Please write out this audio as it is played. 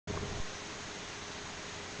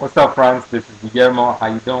What's up, friends? This is Guillermo. How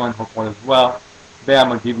you doing? Hope all is well. Today I'm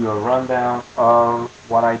gonna give you a rundown of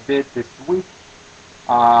what I did this week.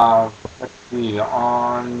 Let's see.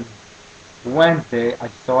 On Wednesday, I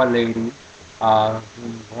saw a lady who was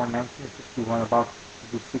born 1961, about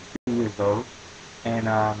to be 60 years old, and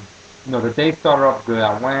the day started off good.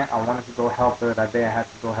 I wanted to go help her. That day, I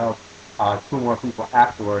had to go help two more people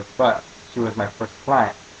afterwards, but she was my first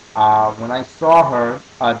client. When I saw her,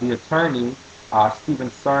 the attorney, Stephen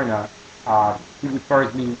Cerna, he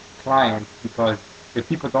refers me clients because if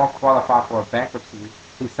people don't qualify for a bankruptcy,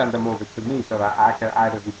 he sends them over to me so that I could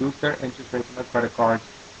either reduce their interest rates on their credit cards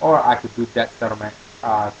or I could do debt settlement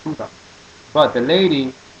to them. But the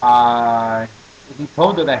lady, he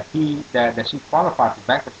told her that she qualified for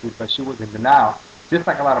bankruptcy, but she was in denial, just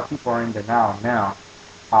like a lot of people are in denial now.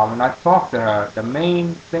 When I talked to her, the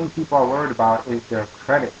main thing people are worried about is their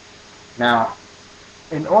credit. Now,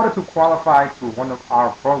 in order to qualify to one of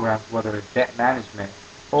our programs, whether it's debt management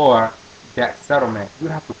or debt settlement, you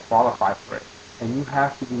have to qualify for it. And you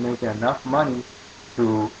have to be making enough money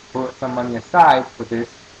to put some money aside for this,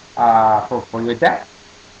 for your debt.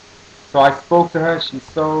 So I spoke to her. She's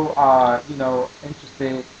so,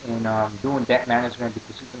 interested in doing debt management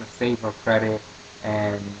because she's going to save her credit.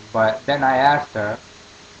 But then I asked her,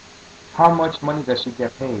 how much money does she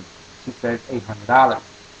get paid? She says $800.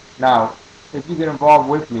 Now, if you get involved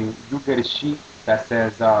with me, you get a sheet that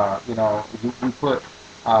says, we put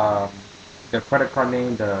um, the credit card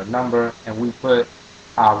name, the number, and we put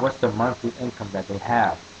what's the monthly income that they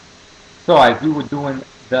have. So as we were doing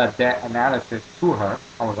the debt analysis to her,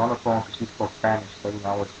 I was on the phone because she spoke Spanish, so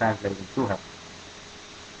I was translating to her.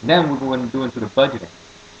 Then we were going to do into the budgeting.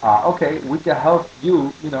 Okay, we can help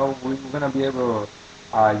you. We're going to be able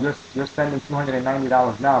to. You're sending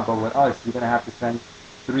 $290 now, but with us, you're going to have to send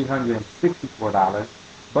 $364,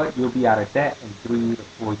 but you'll be out of debt in 3 to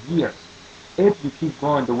 4 years. If you keep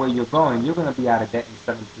going the way you're going, you're going to be out of debt in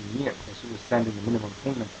 17 years. And she was sending the minimum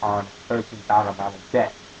payments on $13,000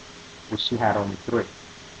 debt, which she had only three.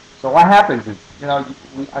 So what happens is,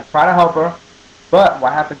 I try to help her, but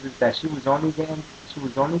what happens is that she was only getting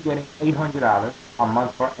 $800 a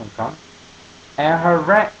month for income, and her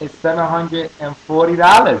rent is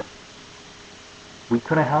 $740. We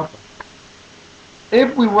couldn't help her.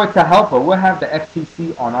 If we were to help her, we'll have the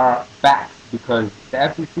FTC on our backs because the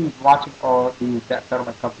FTC is watching all these debt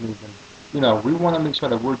settlement companies, and we want to make sure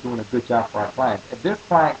that we're doing a good job for our clients. If this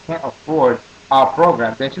client can't afford our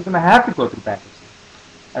program, then she's going to have to go through bankruptcy.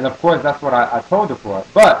 And of course, that's what I told her for.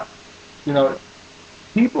 But you know,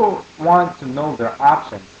 people want to know their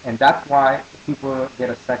options, and that's why people get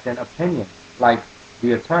a second opinion. Like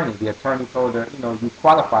the attorney. The attorney told her, you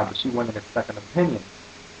qualify, but she wanted a second opinion.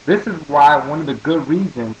 This is why one of the good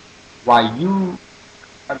reasons why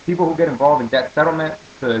people who get involved in debt settlement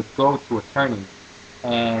could go to attorneys,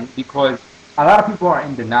 and because a lot of people are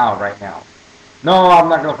in denial right now. No, I'm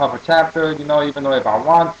not going to file for chapter, even though if I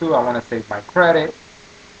want to, I want to save my credit.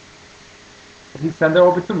 He sent it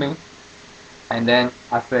over to me, and then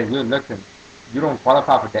I said, listen, you don't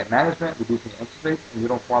qualify for debt management, reducing interest rates, and you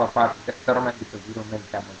don't qualify for debt settlement because you don't make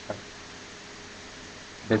that much money.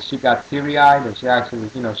 Then she got teary-eyed, and she actually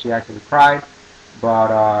cried.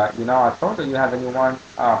 But, I told her, you have anyone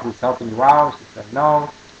who's helping you out? She said, no.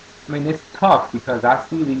 I mean, it's tough because I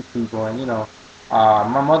see these people, and,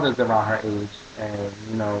 my mother's around her age, and,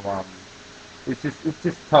 it's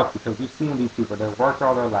just tough because we've seen these people. They worked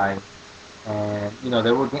all their lives, and,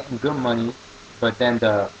 they were getting good money, but then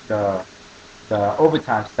the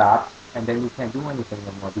overtime stops, and then you can't do anything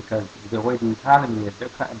anymore because the way the economy is, they're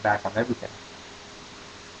cutting back on everything.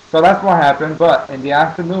 So that's what happened. But in the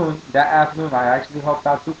afternoon, I actually helped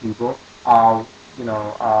out two people. A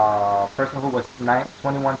person who was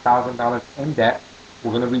 $21,000 in debt.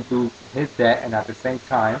 We're going to reduce his debt, and at the same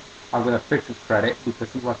time, I'm going to fix his credit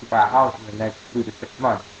because he wants to buy a house in the next 3 to 6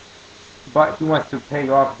 months. But he wants to pay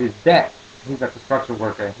off this debt. He's a construction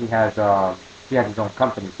worker. He has his own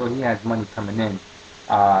company, so he has money coming in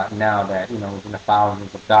now that it's in the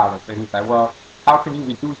thousands of dollars. So he's like, well, how can you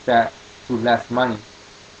reduce that to less money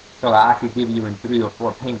so that I could give you in 3 or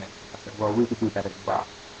 4 payments? I said, well, we could do that as well.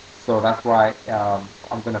 So that's why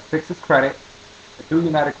I'm going to fix his credit through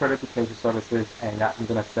United Credit Education Services, and I'm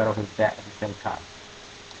going to settle his debt at the same time,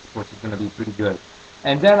 which is going to be pretty good.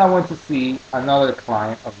 And then I went to see another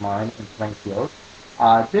client of mine in Plainfield.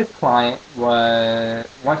 This client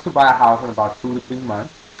wants to buy a house in about 2 to 3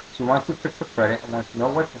 months. She wants to fix her credit and wants to know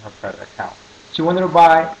what's in her credit account. She wanted to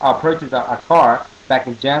purchase a car back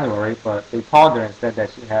in January, but they called her and said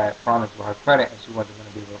that she had problems with her credit and she wasn't going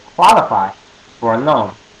to be able to qualify for a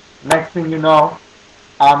loan. Next thing you know,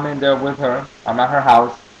 I'm in there with her. I'm at her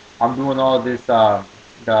house, I'm doing all this the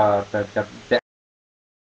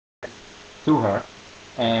to her,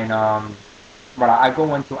 and but I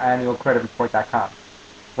go into annualcreditreport.com.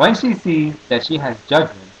 When she sees that she has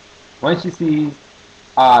judgment, when she sees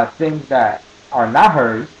things that are not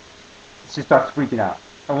hers, she starts freaking out.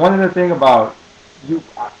 And one of the things about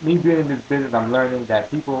me being in this business, I'm learning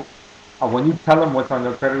that people, when you tell them what's on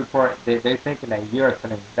their credit report, they're thinking that you're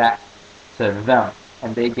telling that to them,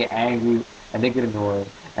 and they get angry and they get annoyed,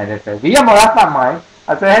 and they say, "Guillermo, that's not mine."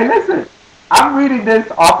 I say, "Hey, listen, I'm reading this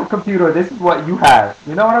off the computer. This is what you have."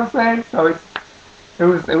 You know what I'm saying? So it's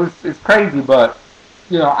crazy, but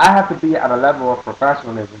I have to be at a level of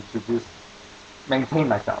professionalism to just maintain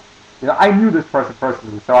myself. I knew this person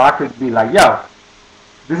personally, so I could be like, "Yo,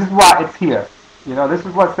 this is why it's here. This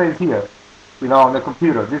is what says here. On the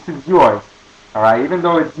computer. This is yours. All right, even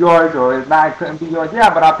though it's yours or it's not, it couldn't be yours.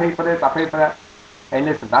 Yeah, but I pay for this. I pay for that. Hey,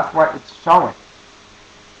 listen, that's what it's showing.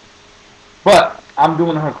 But I'm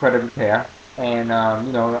doing her credit repair, and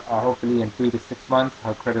hopefully in 3 to 6 months,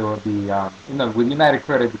 her credit will be, with United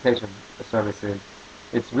Credit Education Services,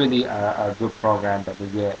 it's really a good program that we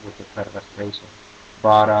get with the credit restoration.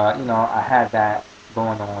 But I had that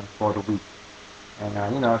going on for the week, and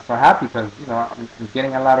so happy because I'm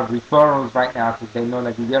getting a lot of referrals right now because they know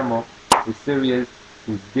that Guillermo is serious.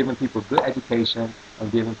 He's giving people good education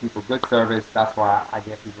and giving people good service. That's why I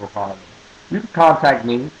get people calling me. You can contact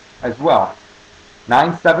me as well.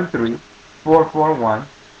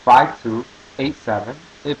 973-441-5287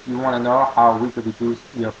 if you want to know how we could reduce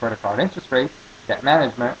your credit card interest rates, debt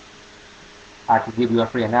management. I could give you a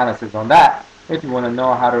free analysis on that. If you want to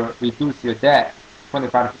know how to reduce your debt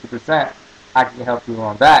 25 to 50%, I can help you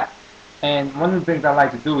on that. And one of the things I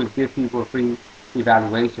like to do is give people free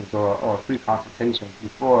evaluations or free consultations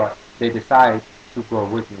before they decide to go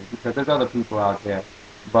with me, because there's other people out there.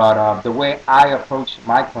 But the way I approach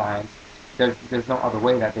my clients, there's no other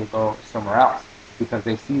way that they go somewhere else, because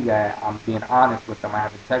they see that I'm being honest with them, I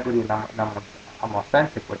have integrity, and I'm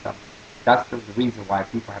authentic with them. That's the reason why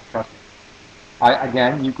people have trust me.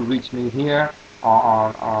 Again, you can reach me here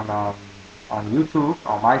on YouTube,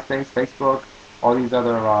 on MySpace, Facebook, all these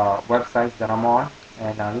other websites that I'm on,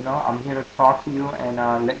 and I'm here to talk to you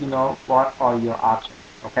and let you know what are your options.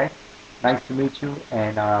 Okay, nice to meet you,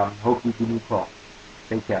 and hope you give me a call.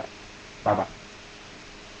 Take care. Bye bye.